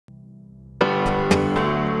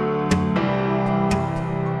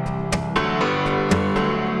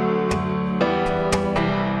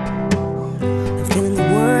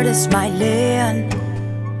is my land.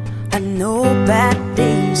 I know bad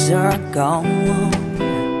days are gone.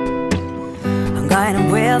 I'm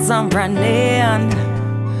guiding wheels, I'm running.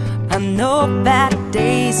 I know bad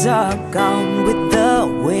days are gone. With the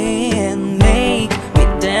wind, make me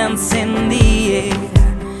dance in the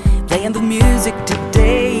air. Playing the music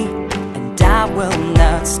today, and I will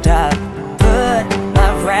not stop. Put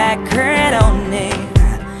my record on it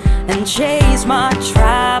and chase my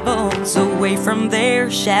troubles away from their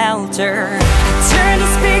shelter. Turn the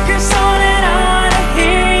speakers on and on, I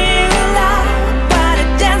hear you loud, but I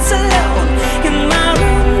dance alone in my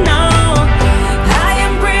room now. I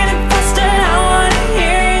am breathing faster, I wanna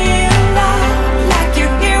hear you loud, like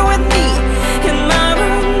you're here with me in my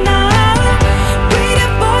room now. With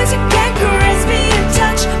your voice, you can caress me and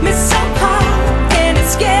touch me so hard, and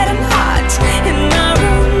it's getting hot in my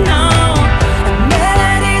room now. And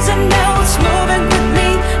melodies and notes moving with me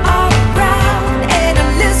all around, and I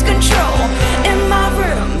lose control in my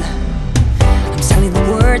room. I'm selling the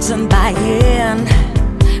words and buying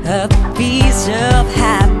a piece of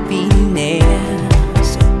happiness.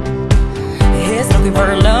 He's looking for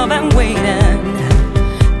love and waiting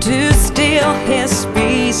to steal his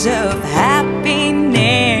piece of happiness.